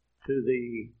to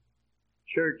the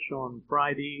church on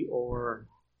Friday or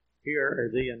hear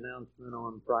the announcement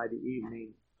on Friday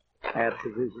evening at the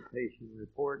visitation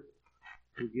report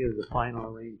to give the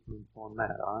final arrangements on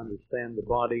that. I understand the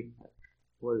body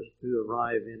was to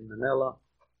arrive in Manila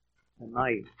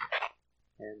tonight,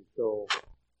 and so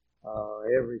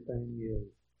everything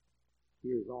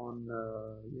is on,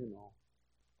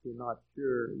 you're not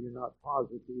sure, you're not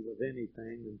positive of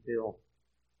anything until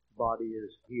the body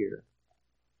is here.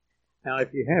 Now,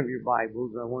 if you have your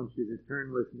Bibles, I want you to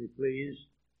turn with me, please,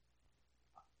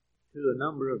 to a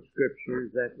number of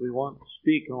scriptures that we want to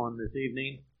speak on this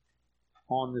evening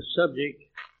on the subject.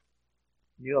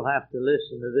 You'll have to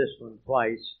listen to this one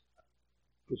twice.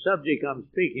 The subject I'm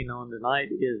speaking on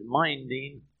tonight is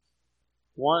minding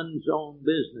one's own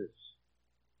business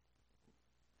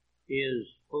is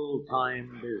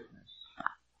full-time business.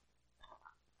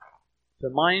 To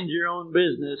mind your own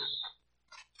business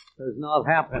does not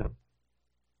happen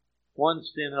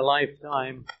once in a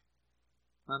lifetime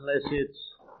unless it's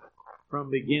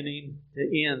from beginning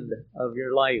to end of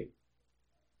your life,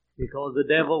 because the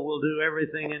devil will do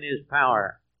everything in his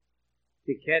power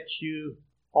to catch you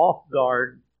off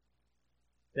guard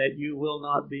that you will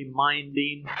not be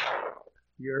minding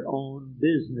your own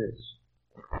business.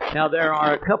 Now, there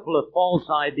are a couple of false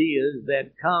ideas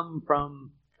that come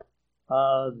from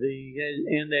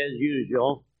and as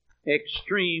usual,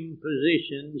 extreme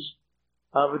positions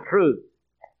of a truth.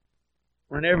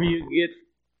 Whenever you get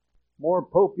more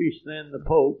popish than the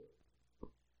Pope,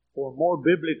 or more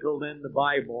biblical than the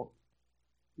Bible,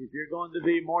 if you're going to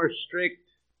be more strict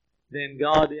than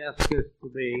God asks us to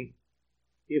be,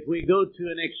 if we go to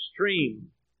an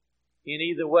extreme in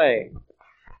either way,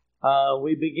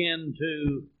 we begin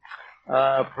to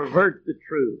pervert the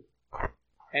truth.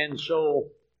 And so,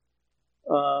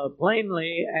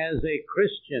 plainly, as a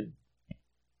Christian,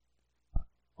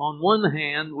 on one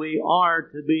hand, we are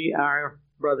to be our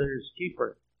brother's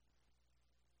keeper.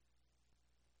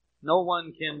 No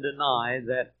one can deny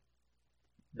that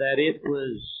it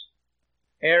was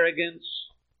arrogance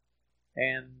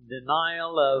and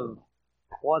denial of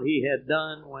what he had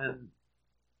done when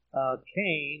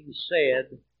Cain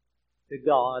said to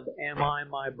God, "Am I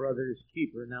my brother's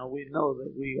keeper?" Now we know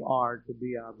that we are to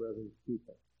be our brother's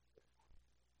keeper.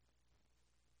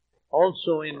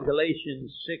 Also in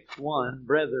Galatians 6:1,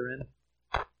 brethren,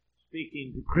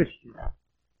 speaking to Christians,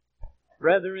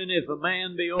 brethren, if a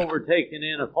man be overtaken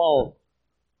in a fault,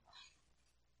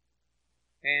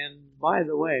 and by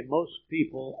the way, most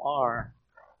people are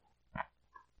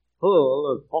full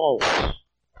of faults,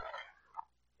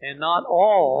 and not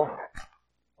all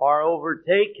are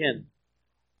overtaken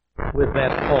with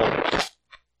that fault.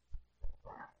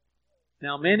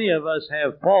 Now, many of us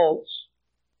have faults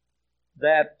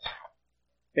that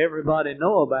everybody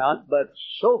know about, but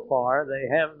so far they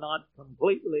have not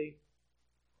completely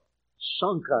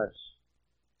sunk us.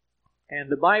 And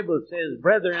the Bible says,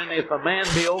 brethren, if a man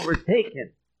be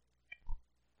overtaken.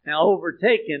 Now,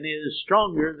 overtaken is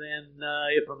stronger than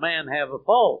if a man have a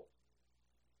fault.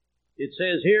 It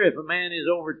says here, if a man is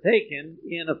overtaken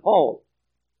in a fault,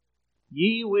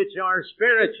 ye which are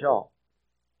spiritual.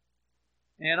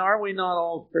 And are we not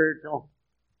all spiritual?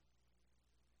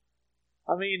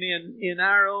 I mean, in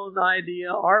our own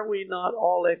idea, are we not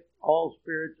all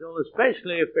spiritual?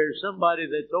 Especially if there's somebody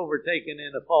that's overtaken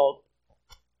in a fault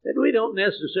that we don't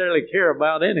necessarily care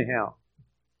about anyhow.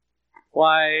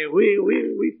 Why,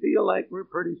 we feel like we're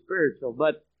pretty spiritual.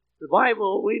 But the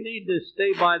Bible, we need to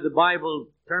stay by the Bible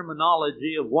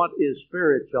terminology of what is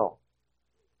spiritual.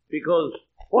 Because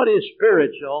what is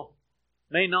spiritual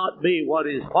may not be what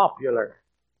is popular.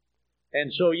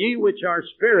 And so ye which are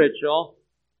spiritual,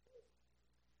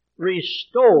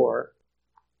 restore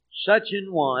such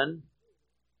an one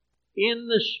in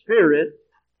the spirit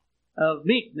of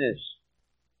meekness,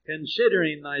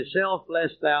 considering thyself,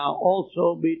 lest thou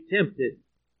also be tempted.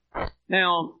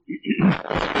 Now,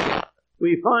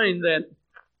 we find that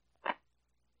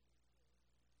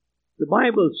the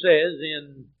Bible says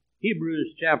in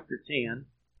Hebrews chapter 10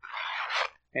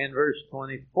 and verse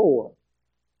 24,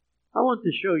 I want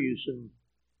to show you some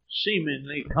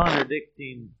seemingly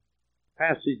contradicting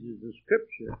passages of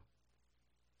Scripture,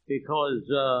 because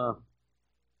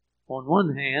on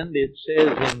one hand it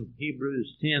says in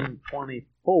Hebrews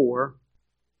 10:24,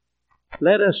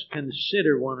 let us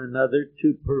consider one another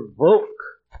to provoke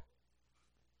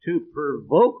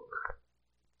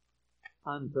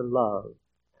unto love.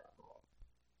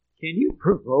 Can you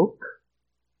provoke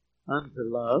unto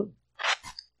love?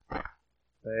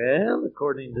 Well,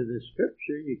 according to the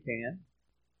Scripture, you can.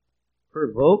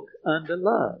 Provoke unto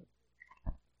love.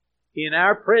 in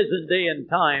our present day and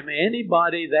time,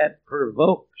 anybody that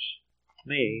provokes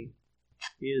me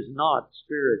is not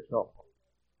spiritual.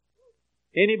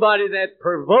 Anybody that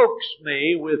provokes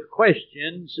me with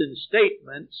questions and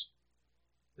statements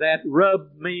that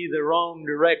rub me the wrong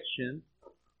direction,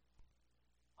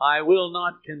 I will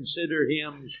not consider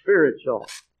him spiritual.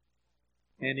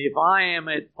 And if I am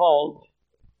at fault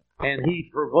and he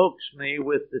provokes me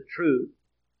with the truth,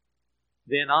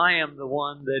 then I am the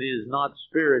one that is not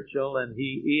spiritual and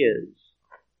he is.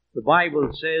 The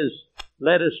Bible says,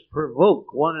 let us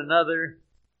provoke one another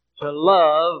to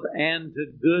love and to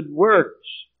good works,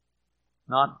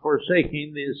 not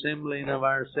forsaking the assembling of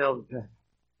ourselves,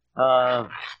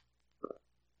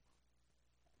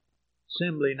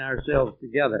 assembling ourselves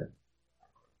together.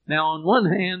 Now, on one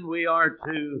hand, we are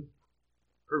to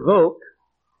provoke,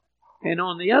 and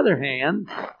on the other hand,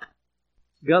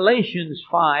 Galatians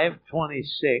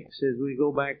 5:26, as we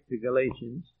go back to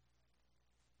Galatians,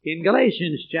 in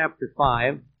Galatians chapter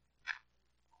 5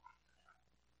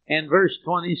 and verse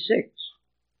 26,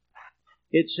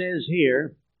 it says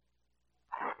here,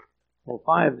 well,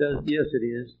 5 does, yes it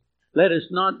is, let us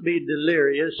not be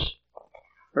delirious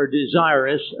or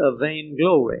desirous of vain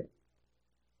glory,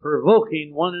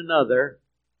 provoking one another,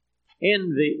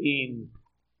 envying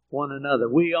one another.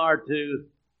 We are to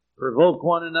provoke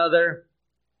one another.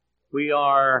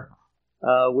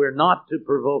 We're not to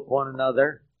provoke one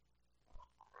another.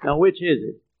 Now, which is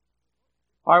it?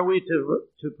 Are we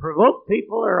to provoke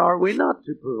people, or are we not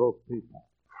to provoke people?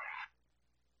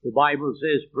 The Bible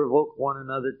says provoke one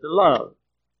another to love.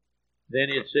 Then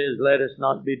it says let us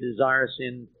not be desirous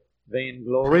in vain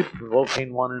glory,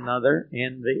 provoking one another,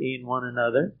 envying one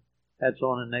another. That's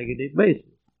on a negative basis.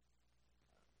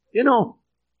 You know,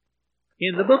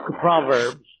 in the book of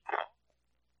Proverbs,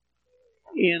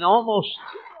 in almost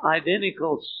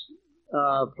identical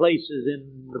places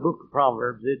in the book of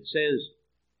Proverbs, it says,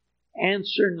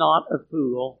 answer not a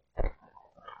fool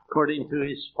according to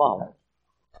his folly.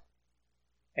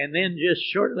 And then just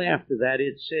shortly after that,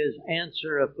 it says,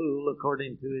 answer a fool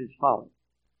according to his folly.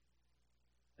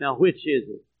 Now, which is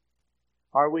it?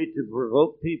 Are we to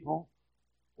provoke people,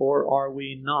 or are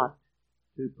we not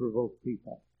to provoke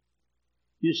people?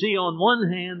 You see, on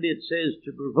one hand, it says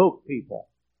to provoke people.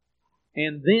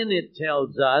 And then it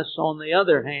tells us, on the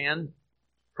other hand,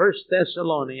 1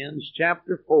 Thessalonians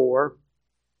chapter 4,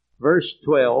 verse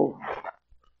 12.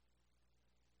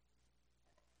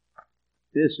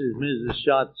 This is Mrs.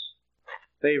 Schott's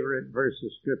favorite verse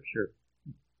of Scripture.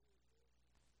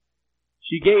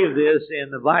 She gave this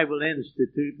in the Bible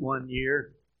Institute one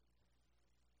year.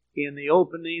 In the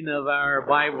opening of our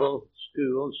Bible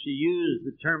school, she used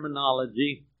the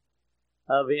terminology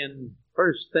of in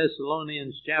 1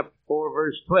 Thessalonians chapter 4,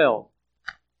 verse 12,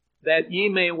 that ye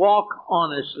may walk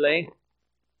honestly.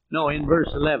 No, in verse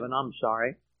 11, I'm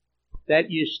sorry.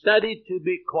 That you study to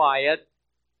be quiet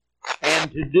and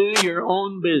to do your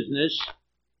own business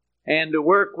and to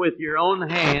work with your own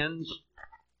hands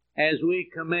as we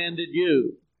commanded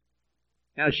you.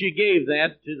 Now, she gave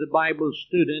that to the Bible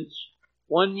students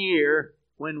one year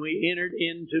when we entered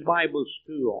into Bible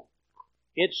school.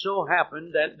 It so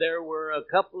happened that there were a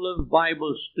couple of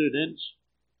Bible students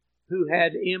who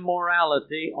had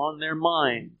immorality on their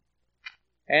mind.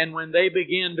 And when they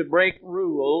began to break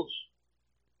rules,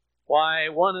 why,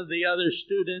 one of the other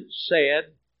students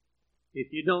said,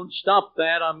 if you don't stop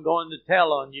that, I'm going to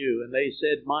tell on you. And they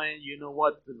said, you know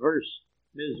what the verse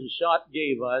Mrs. Schott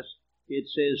gave us? It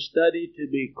says, study to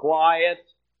be quiet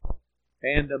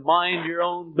and to mind your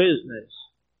own business.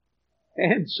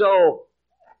 And so,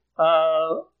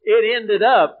 it ended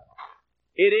up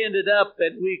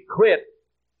that we quit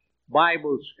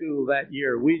Bible school that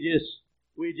year. We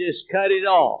just cut it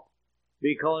off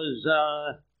because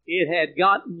it had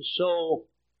gotten so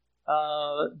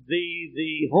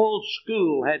the whole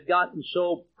school had gotten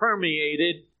so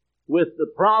permeated with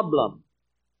the problem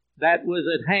that was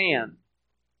at hand,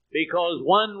 because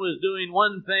one was doing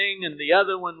one thing and the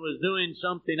other one was doing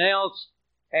something else,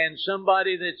 and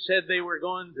somebody that said they were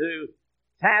going to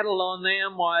tattle on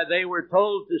them while they were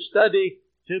told to study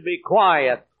to be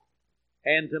quiet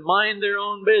and to mind their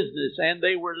own business, and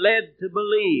they were led to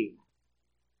believe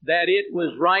that it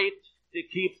was right to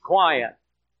keep quiet.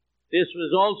 This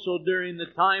was also during the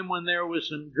time when there was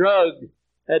some drug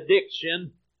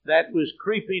addiction that was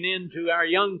creeping into our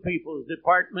young people's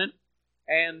department,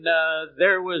 and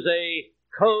there was a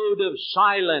code of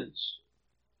silence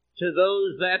to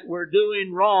those that were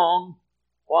doing wrong.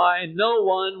 Why, no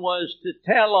one was to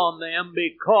tell on them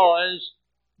because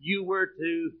you were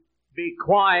to be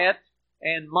quiet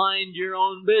and mind your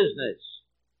own business.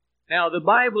 Now, the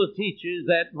Bible teaches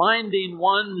that minding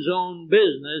one's own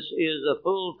business is a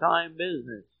full-time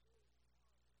business,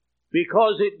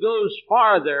 because it goes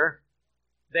farther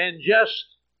than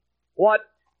just what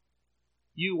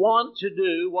you want to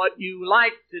do, what you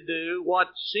like to do, what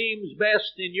seems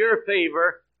best in your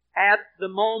favor at the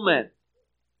moment.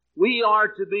 We are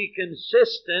to be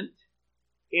consistent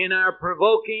in our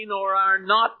provoking or our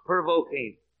not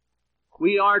provoking.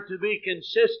 We are to be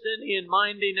consistent in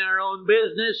minding our own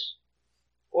business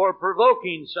or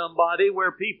provoking somebody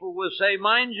where people will say,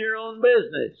 mind your own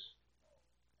business.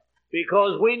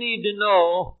 Because we need to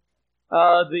know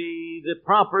the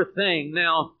proper thing.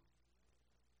 Now,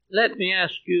 let me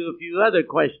ask you a few other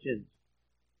questions.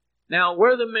 Now,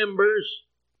 were the members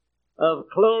of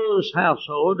Chloe's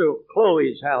household, or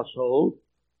Chloe's household,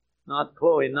 not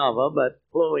Chloe Nava, but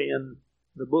Chloe in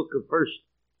the book of 1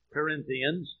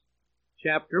 Corinthians,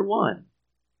 chapter 1.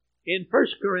 In 1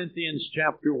 Corinthians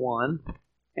chapter 1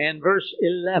 and verse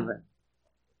 11,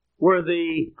 was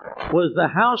the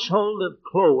household of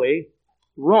Chloe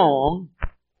wrong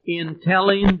in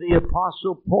telling the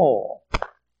Apostle Paul,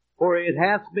 for it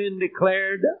hath been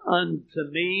declared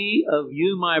unto me of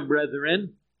you, my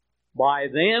brethren, by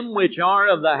them which are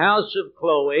of the house of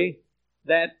Chloe,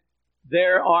 that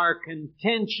there are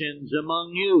contentions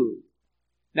among you.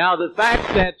 Now, the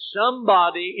fact that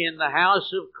somebody in the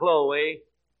house of Chloe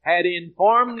had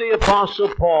informed the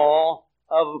Apostle Paul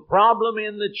of a problem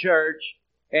in the church,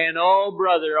 and oh,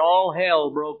 brother, all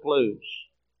hell broke loose.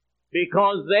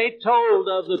 Because they told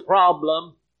of the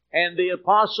problem, and the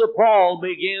Apostle Paul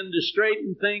began to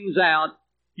straighten things out.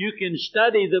 You can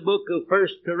study the book of 1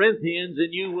 Corinthians,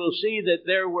 and you will see that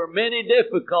there were many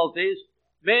difficulties,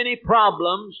 many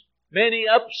problems, many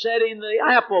upsetting the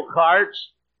apple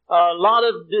carts, a lot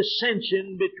of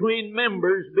dissension between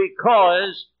members,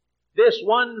 because this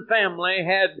one family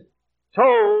had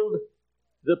told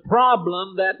the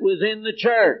problem that was in the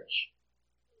church.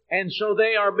 And so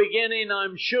they are beginning,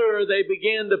 I'm sure, they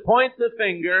began to point the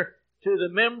finger to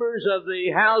the members of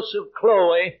the house of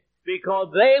Chloe,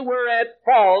 because they were at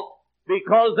fault,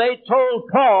 because they told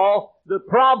Paul the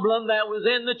problem that was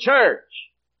in the church.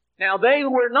 Now, they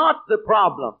were not the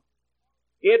problem.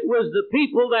 It was the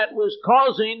people that was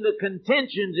causing the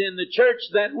contentions in the church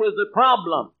that was the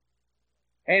problem.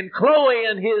 And Chloe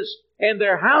and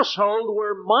their household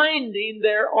were minding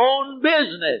their own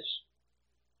business,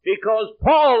 because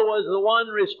Paul was the one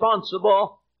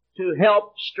responsible to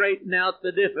help straighten out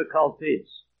the difficulties.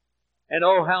 And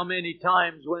oh, how many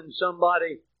times when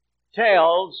somebody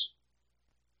tells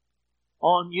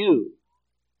on you,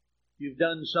 you've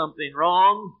done something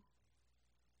wrong,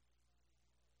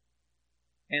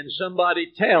 and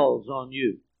somebody tells on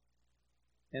you,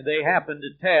 and they happen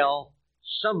to tell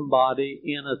somebody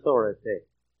in authority.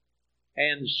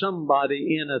 And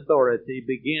somebody in authority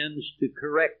begins to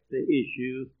correct the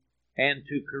issue, and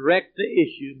to correct the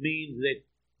issue means that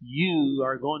you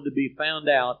are going to be found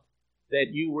out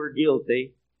that you were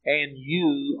guilty, and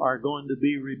you are going to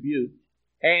be rebuked.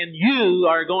 And you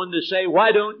are going to say,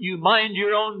 why don't you mind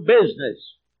your own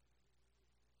business?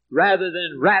 Rather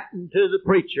than ratting to the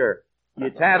preacher. You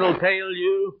tattletale,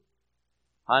 you.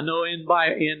 I know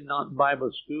not in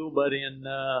Bible school, but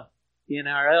in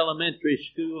our elementary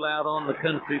school out on the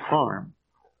country farm,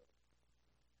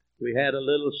 we had a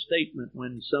little statement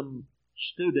when some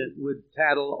student would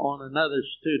tattle on another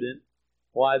student,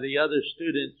 why the other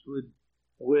students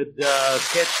would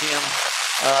catch him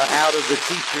out of the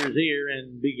teacher's ear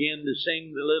and begin to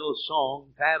sing the little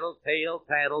song,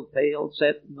 tattletale,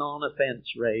 sitting on a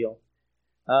fence rail.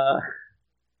 A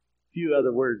few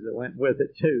other words that went with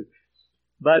it too.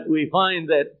 But we find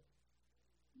that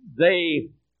they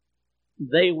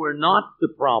were not the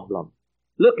problem.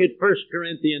 Look at 1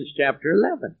 Corinthians chapter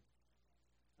 11.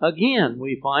 Again,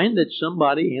 we find that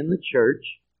somebody in the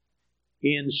church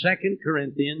in 2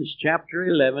 Corinthians chapter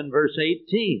 11, verse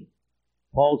 18.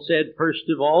 Paul said, first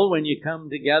of all, when you come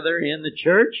together in the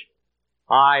church,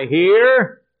 I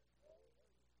hear.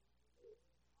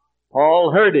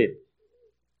 Paul heard it.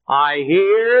 I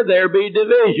hear there be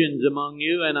divisions among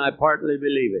you, and I partly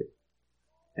believe it.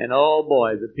 And oh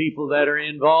boy, the people that are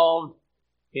involved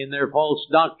in their false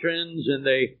doctrines and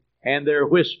their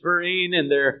whispering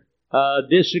and their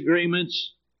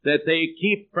disagreements that they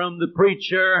keep from the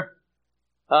preacher,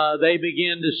 they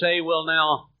begin to say, well,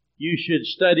 now, you should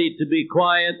study to be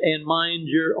quiet and mind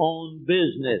your own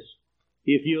business.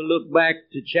 If you look back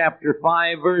to chapter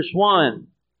 5, verse 1,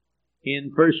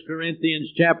 in 1 Corinthians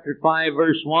chapter 5,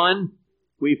 verse 1,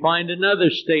 we find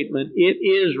another statement. It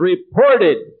is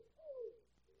reported.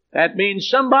 That means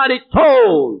somebody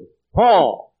told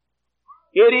Paul.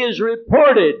 It is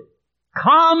reported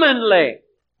commonly,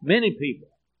 many people,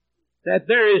 that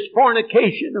there is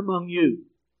fornication among you.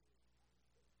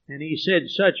 And he said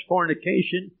such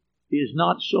fornication is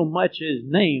not so much as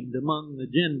named among the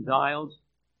Gentiles,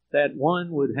 that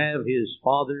one would have his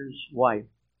father's wife.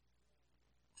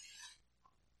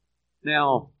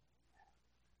 Now,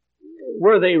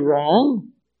 were they wrong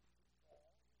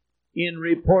in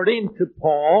reporting to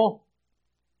Paul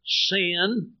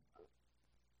sin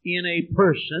in a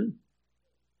person?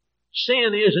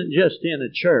 Sin isn't just in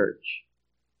a church.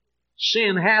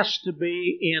 Sin has to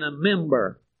be in a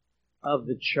member of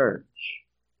the church.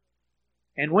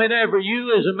 And whenever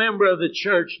you as a member of the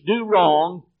church do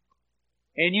wrong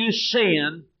and you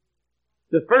sin,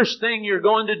 the first thing you're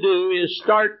going to do is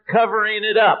start covering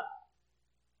it up.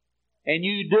 And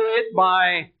you do it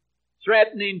by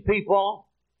threatening people,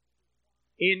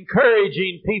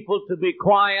 encouraging people to be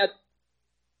quiet,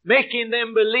 making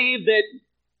them believe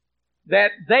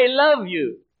that they love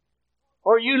you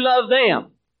or you love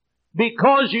them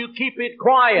because you keep it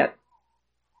quiet.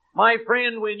 My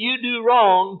friend, when you do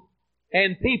wrong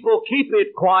and people keep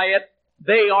it quiet,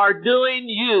 they are doing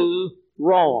you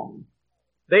wrong.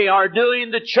 They are doing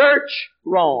the church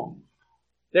wrong.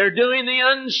 They're doing the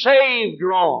unsaved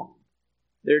wrong.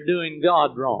 They're doing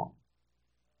God wrong.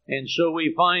 And so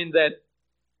we find that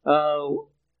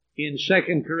in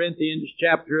 2 Corinthians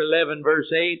chapter 11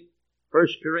 verse 8, 1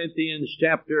 Corinthians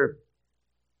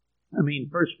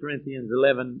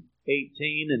 11,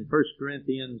 18 and 1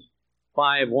 Corinthians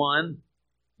 5:1.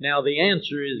 Now the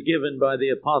answer is given by the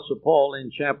Apostle Paul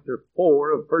in chapter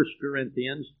 4 of 1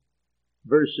 Corinthians,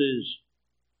 verses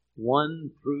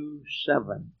 1 through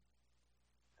 7.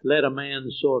 Let a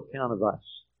man so account of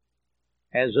us,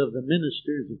 as of the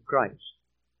ministers of Christ,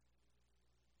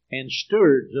 and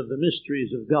stewards of the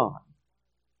mysteries of God.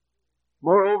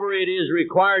 Moreover, it is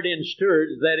required in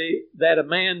stewards that a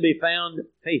man be found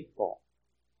faithful.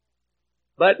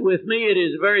 But with me it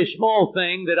is a very small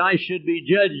thing that I should be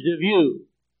judged of you,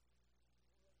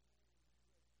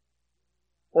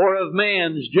 or of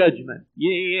man's judgment.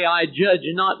 Yea, I judge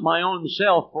not my own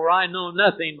self, for I know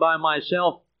nothing by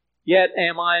myself, yet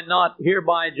am I not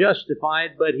hereby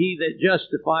justified, but he that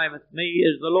justifieth me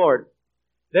is the Lord.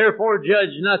 Therefore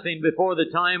judge nothing before the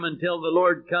time until the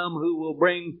Lord come, who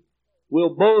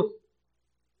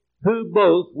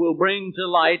both will bring to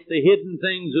light the hidden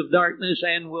things of darkness,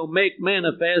 and will make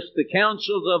manifest the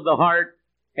counsels of the heart,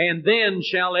 and then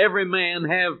shall every man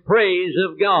have praise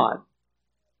of God.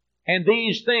 And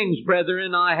these things,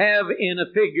 brethren, I have in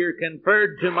a figure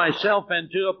conferred to myself and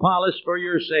to Apollos for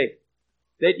your sake,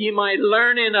 that ye might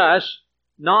learn in us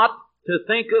not to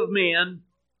think of men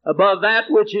above that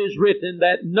which is written,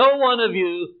 that no one of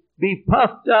you be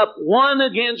puffed up one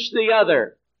against the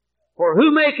other. For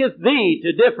who maketh thee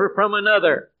to differ from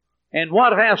another? And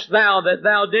what hast thou that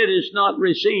thou didst not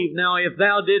receive? Now if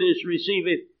thou didst receive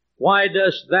it, why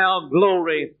dost thou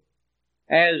glory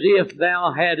as if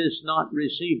thou hadst not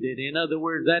received it? In other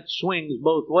words, that swings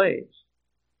both ways.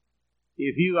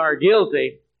 If you are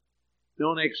guilty,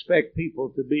 don't expect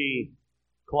people to be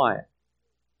quiet.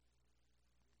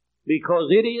 Because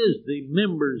it is the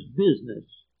member's business.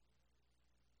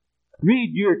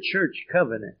 Read your church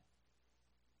covenant,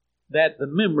 that the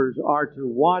members are to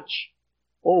watch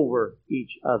over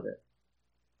each other.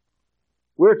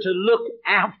 We're to look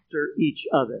after each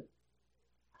other.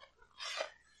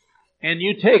 And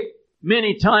you take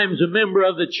many times a member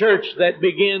of the church that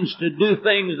begins to do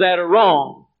things that are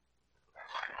wrong.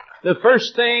 The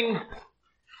first thing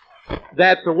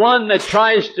that the one that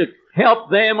tries to help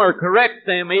them or correct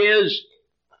them is,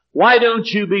 why don't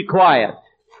you be quiet?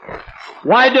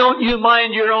 Why don't you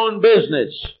mind your own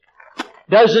business?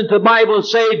 Doesn't the Bible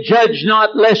say, judge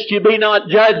not lest you be not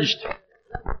judged?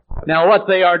 Now what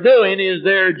they are doing is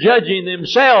they're judging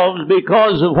themselves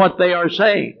because of what they are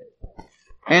saying.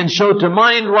 And so to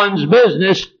mind one's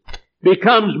business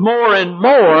becomes more and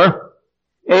more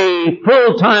a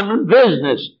full-time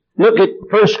business. Look at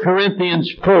 1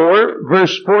 Corinthians 4,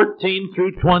 verse 14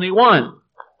 through 21.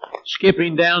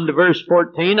 Skipping down to verse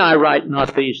 14, I write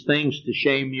not these things to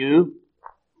shame you.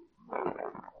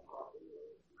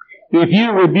 If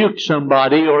you rebuke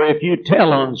somebody or if you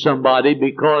tell on somebody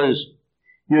because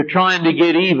you're trying to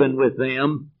get even with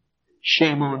them,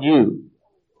 shame on you.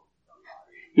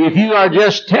 If you are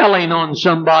just telling on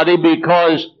somebody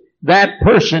because that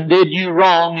person did you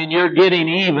wrong and you're getting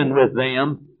even with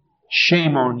them,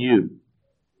 shame on you.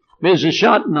 Mrs.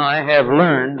 Schott and I have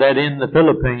learned that in the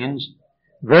Philippines,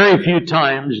 very few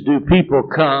times do people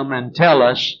come and tell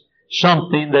us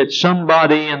something that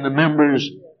somebody in the members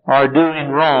are doing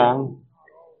wrong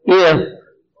if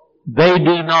they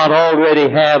do not already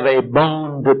have a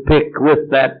bone to pick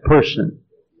with that person.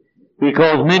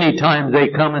 Because many times they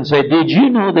come and say, did you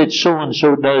know that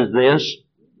so-and-so does this?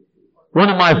 One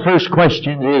of my first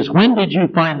questions is, when did you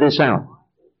find this out?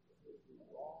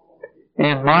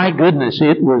 And my goodness,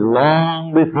 it was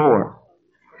long before.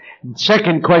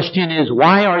 Second question is,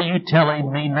 why are you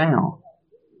telling me now?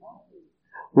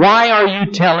 Why are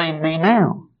you telling me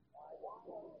now?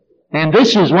 And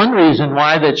this is one reason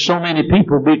why that so many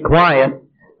people be quiet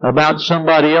about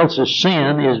somebody else's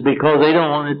sin, is because they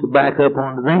don't want it to back up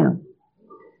onto them.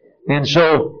 And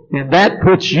that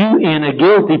puts you in a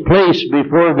guilty place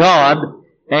before God,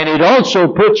 and it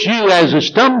also puts you as a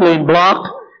stumbling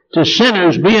block to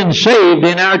sinners being saved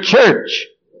in our church.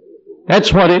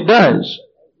 That's what it does.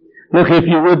 Look, if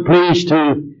you would please,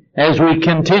 as we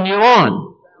continue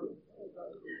on.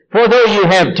 For though you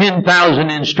have 10,000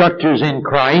 instructors in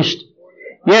Christ,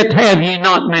 yet have ye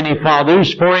not many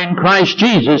fathers, for in Christ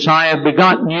Jesus I have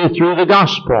begotten you through the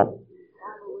gospel.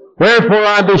 Wherefore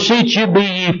I beseech you, be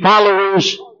ye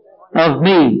followers of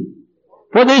me.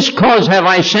 For this cause have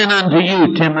I sent unto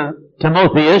you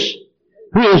Timotheus,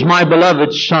 who is my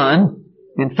beloved son,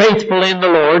 and faithful in the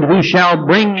Lord, who shall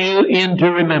bring you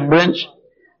into remembrance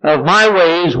of my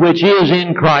ways which is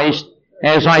in Christ,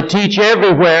 as I teach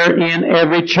everywhere in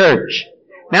every church.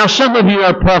 Now some of you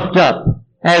are puffed up,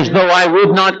 as though I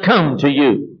would not come to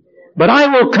you. But I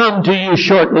will come to you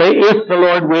shortly, if the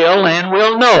Lord will, and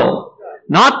will know,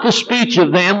 not the speech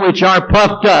of them which are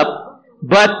puffed up,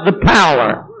 but the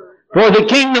power. For the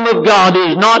kingdom of God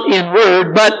is not in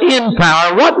word, but in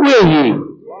power. What will ye?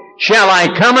 Shall I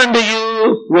come unto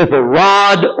you with a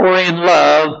rod, or in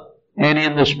love, and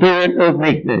in the spirit of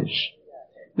meekness?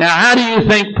 Now, how do you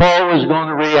think Paul was going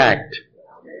to react?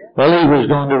 Well, he was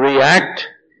going to react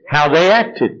how they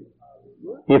acted.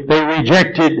 If they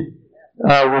rejected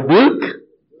rebuke,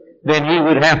 then he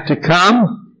would have to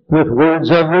come with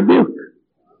words of rebuke.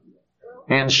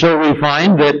 And so we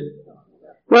find that,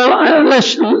 well,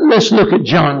 let's look at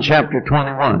John chapter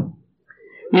 21.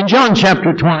 In John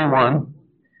chapter 21,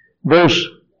 verse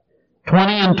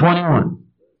 20 and 21.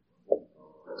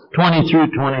 20 through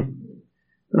 21.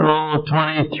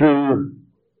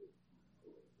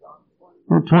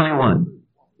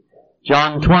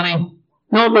 John 20.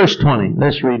 No, verse 20.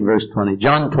 Let's read verse 20.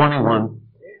 John 21,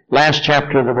 last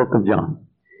chapter of the book of John.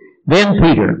 Then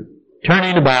Peter,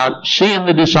 turning about, seeing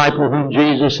the disciple whom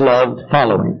Jesus loved,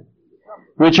 following,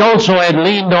 which also had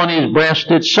leaned on his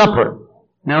breast at supper.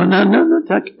 No,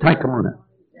 take a minute.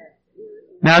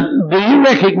 Now, do you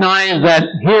recognize that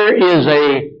here is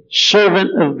a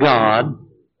servant of God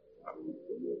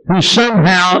who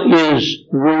somehow is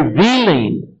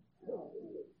revealing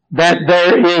that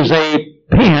there is a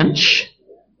pinch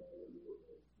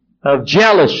of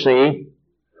jealousy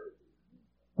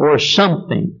or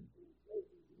something,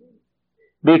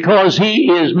 because he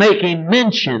is making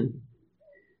mention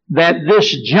that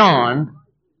this John,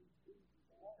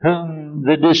 whom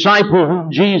the disciple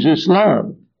whom Jesus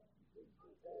loved,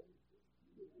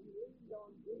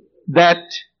 that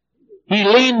he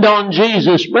leaned on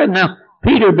Jesus' breast. Now,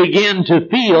 Peter began to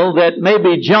feel that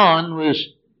maybe John was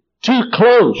too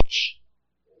close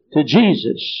to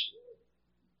Jesus.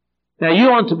 Now, you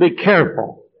want to be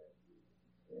careful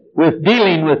with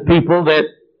dealing with people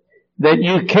that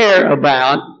you care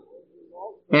about,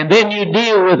 and then you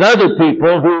deal with other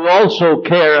people who also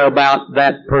care about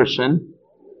that person,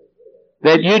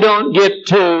 that you don't get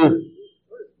to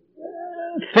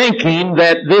thinking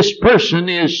that this person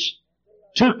is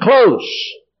too close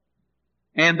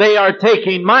and they are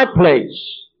taking my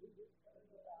place.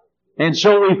 And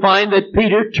so we find that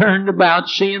Peter turned about,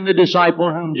 seeing the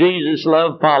disciple whom Jesus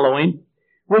loved following,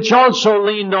 which also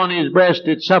leaned on his breast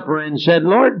at supper, and said,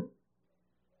 Lord,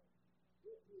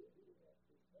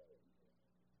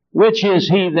 which is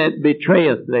he that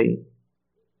betrayeth thee?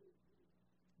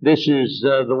 This is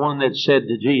the one that said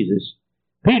to Jesus.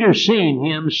 Peter, seeing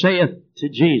him, saith to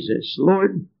Jesus,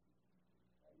 Lord,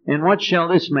 and what shall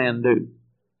this man do?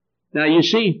 Now you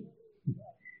see,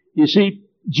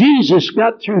 Jesus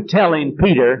got through telling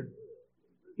Peter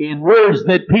in words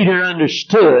that Peter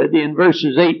understood in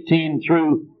verses 18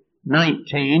 through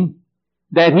 19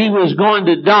 that he was going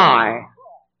to die.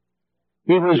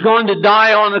 He was going to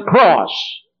die on a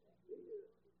cross.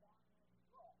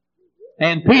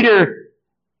 And Peter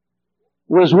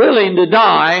was willing to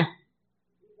die,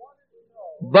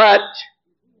 but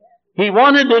he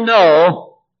wanted to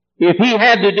know if he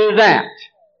had to do that.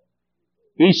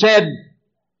 He said,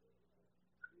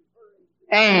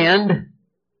 and,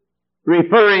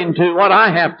 referring to what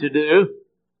I have to do,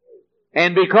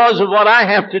 and because of what I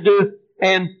have to do,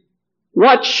 and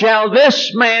What shall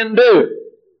this man do?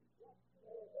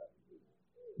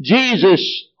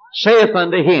 Jesus saith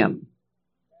unto him,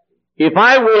 If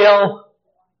I will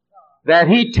that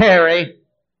he tarry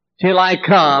till I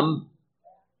come,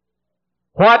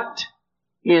 what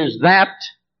is that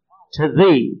to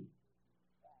thee?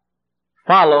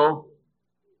 Follow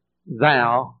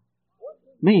thou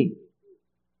me.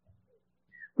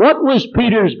 What was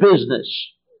Peter's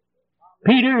business?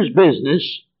 Peter's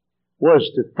business was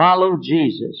to follow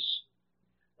Jesus.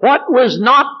 What was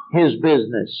not his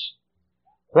business?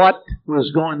 What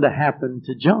was going to happen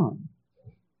to John?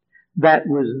 That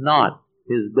was not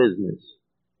his business.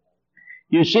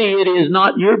 You see, it is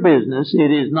not your business.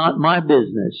 It is not my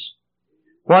business.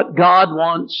 What God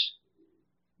wants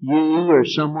you or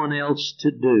someone else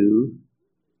to do,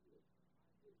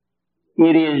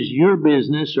 it is your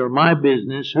business or my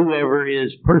business, whoever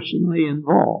is personally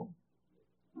involved.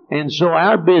 And so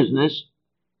our business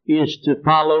is to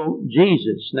follow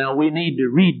Jesus. Now we need to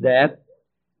read that,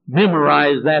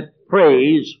 memorize that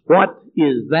phrase, what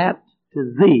is that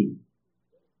to thee?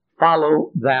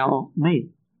 Follow thou me.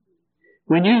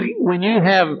 When you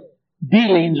have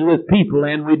dealings with people,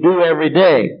 and we do every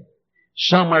day,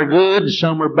 some are good,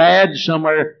 some are bad, some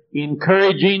are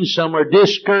encouraging, some are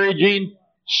discouraging,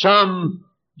 some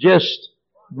just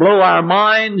blow our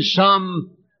minds,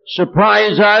 some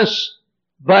surprise us,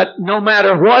 but no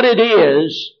matter what it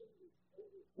is,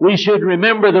 we should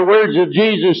remember the words of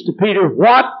Jesus to Peter,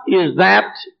 what is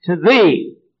that to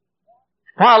thee?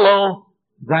 Follow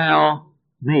thou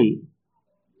me.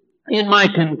 In my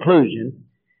conclusion,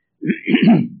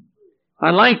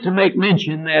 I'd like to make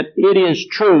mention that it is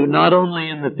true not only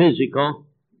in the physical,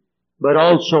 but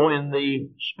also in the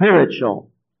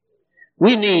spiritual.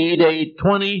 We need a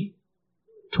 20/20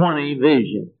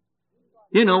 vision.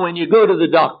 You know, when you go to the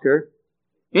doctor,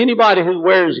 anybody who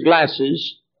wears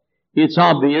glasses, it's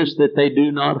obvious that they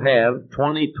do not have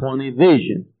 20/20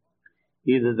 vision.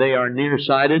 Either they are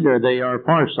nearsighted or they are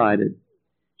farsighted.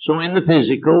 So in the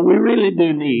physical, we really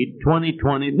do need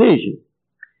 20/20 vision.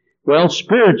 Well,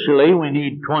 spiritually, we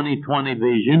need 20/20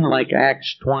 vision, like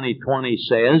Acts 20:20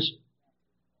 says.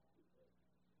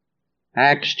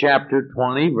 Acts chapter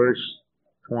 20, verse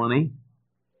 20.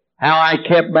 How I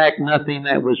kept back nothing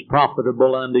that was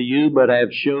profitable unto you, but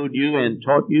have showed you and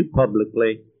taught you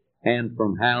publicly, and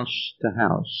from house to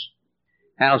house.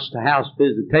 House to house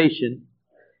visitation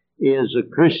is a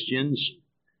Christian's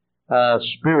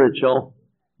spiritual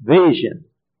vision.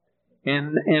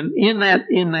 And in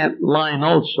that line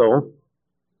also,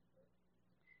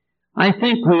 I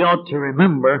think we ought to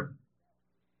remember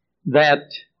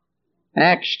that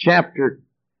Acts chapter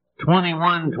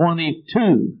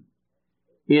 21:22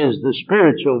 is the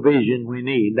spiritual vision we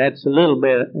need. That's a little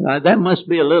bit, that must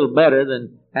be a little better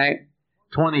than Acts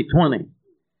 20:20,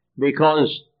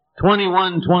 because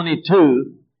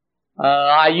 21:22,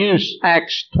 I use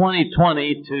Acts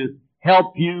 20:20 to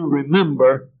help you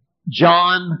remember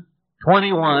John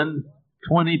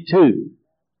 21:22.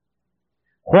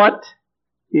 What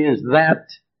is that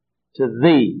to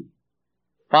thee?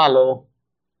 Follow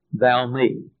thou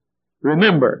me.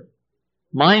 Remember,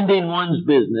 minding one's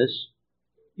business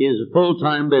is a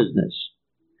full-time business.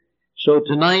 So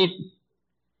tonight,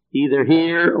 either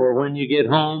here or when you get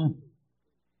home,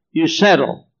 you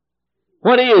settle.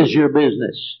 What is your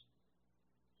business?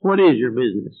 What is your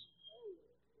business?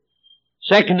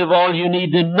 Second of all, you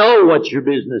need to know what your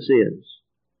business is.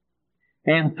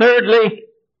 And thirdly,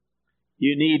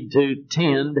 you need to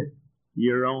tend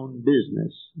your own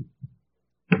business.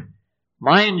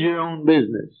 Mind your own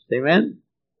business. Amen?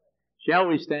 Shall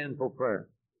we stand for prayer?